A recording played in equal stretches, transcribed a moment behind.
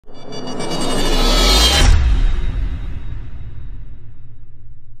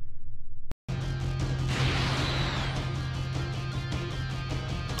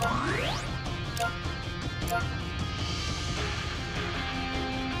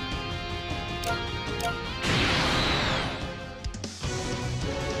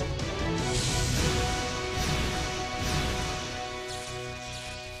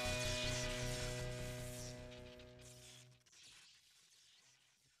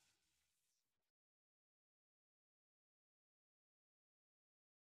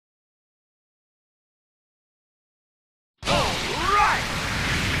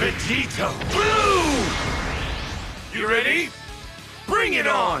Vegito! Blue! You ready? Bring it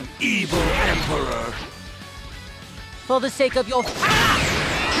on, evil Emperor! For the sake of your...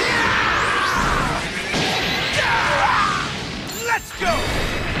 Let's go!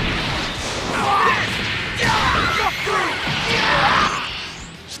 Go through!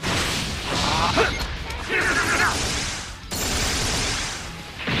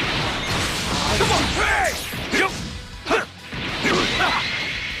 Come on! Hey!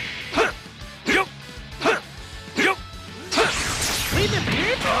 Leave him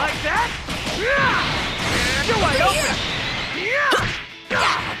here? Like that? You're wide open!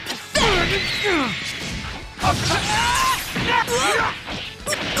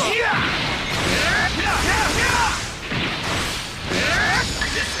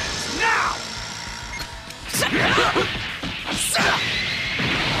 Now!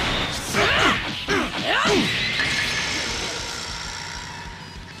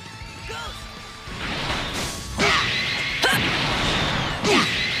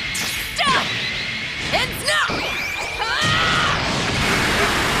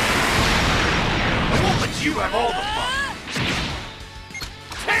 You have all the fun.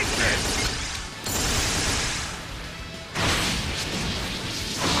 Take this!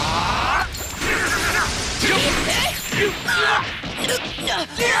 You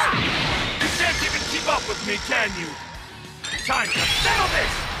can't even keep up with me, can you? Time to settle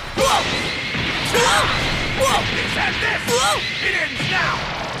this! This and this! It ends now!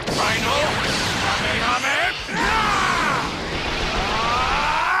 Rhino!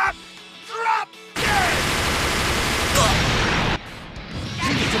 Drop dead!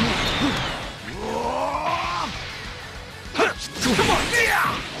 Come on!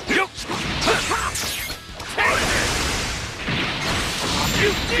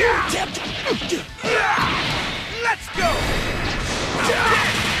 Let's go!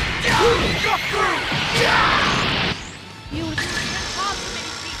 Go through! You can't cause so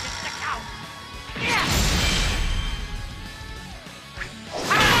many pieces to count!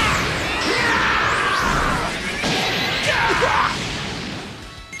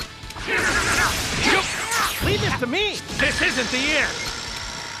 Leave this to me! This isn't the end!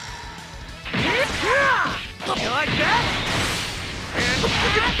 You like that?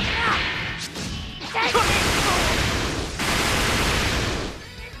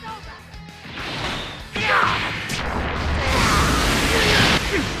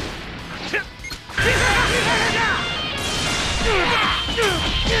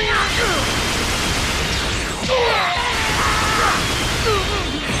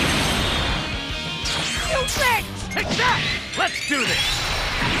 Take that! Let's do this!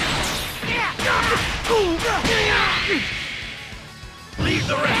 Leave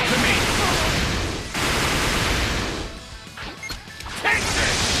the rest to me! Take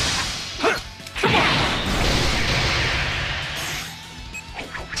this! Come on!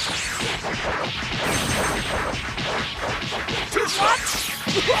 Too much!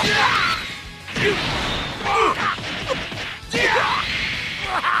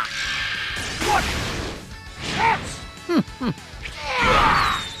 What?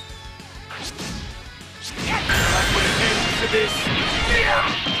 To this.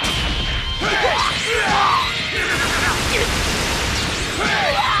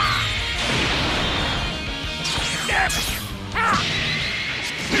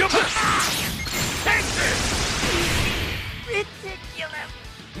 Take this! Ridiculous!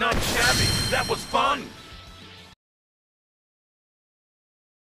 Not shabby. That was fun.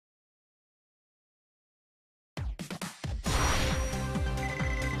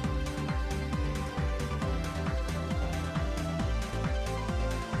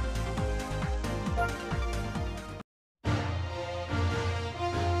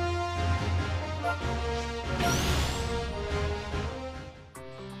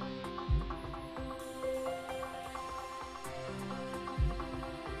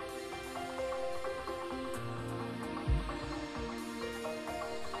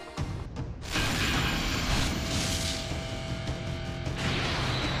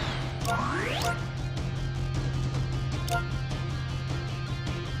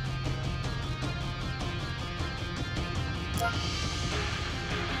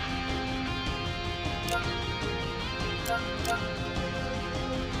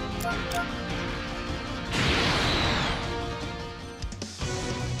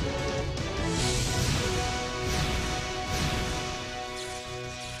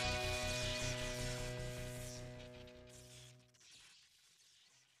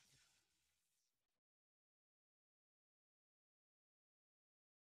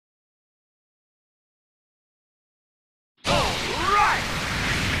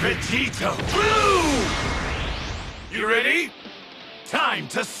 Vegito, blue! You ready? Time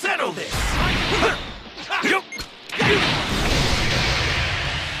to settle this!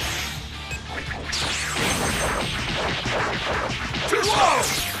 Whoa!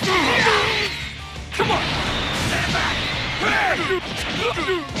 Come on! Stand back!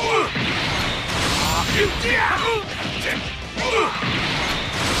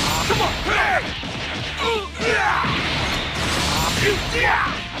 Come on!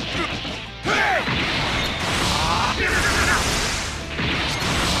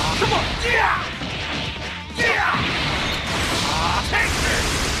 Come on! Take this!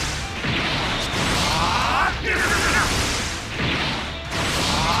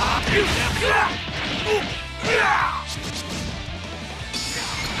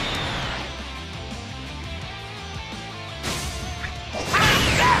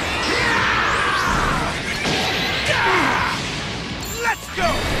 Let's go!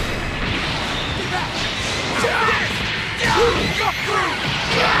 Got through!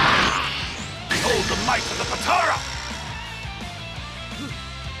 Hold the might of the Patara!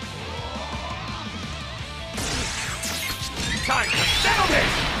 Time to settle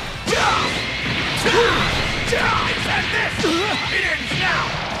this! It's at this! It ends now!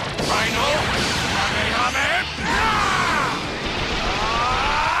 Final!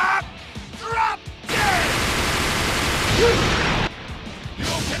 Drop dead!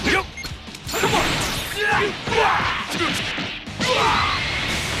 Come on!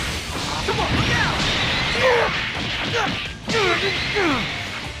 Come on, look out!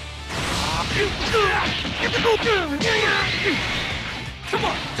 Come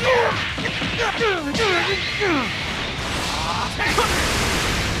on!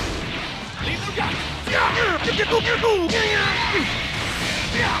 Leave the gun!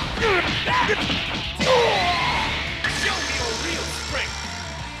 Show me your real strength!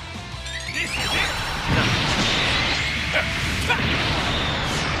 This is it!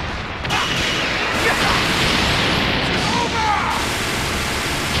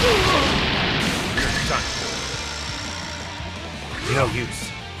 No use.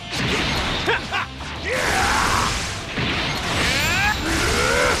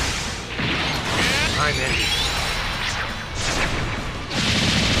 I'm in.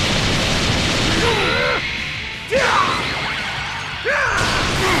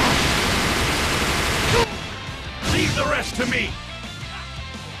 Leave the rest to me.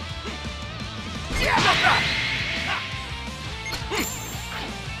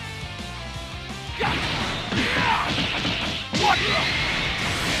 What?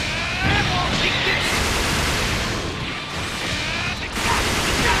 Take this!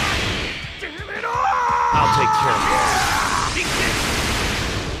 Damn it all! I'll take care of it. Take this!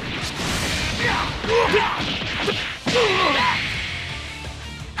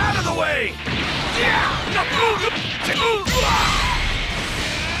 Out of the way!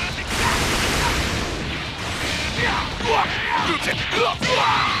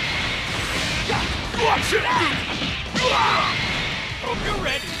 Hope you're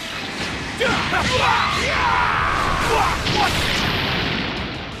ready.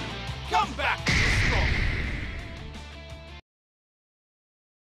 Come back!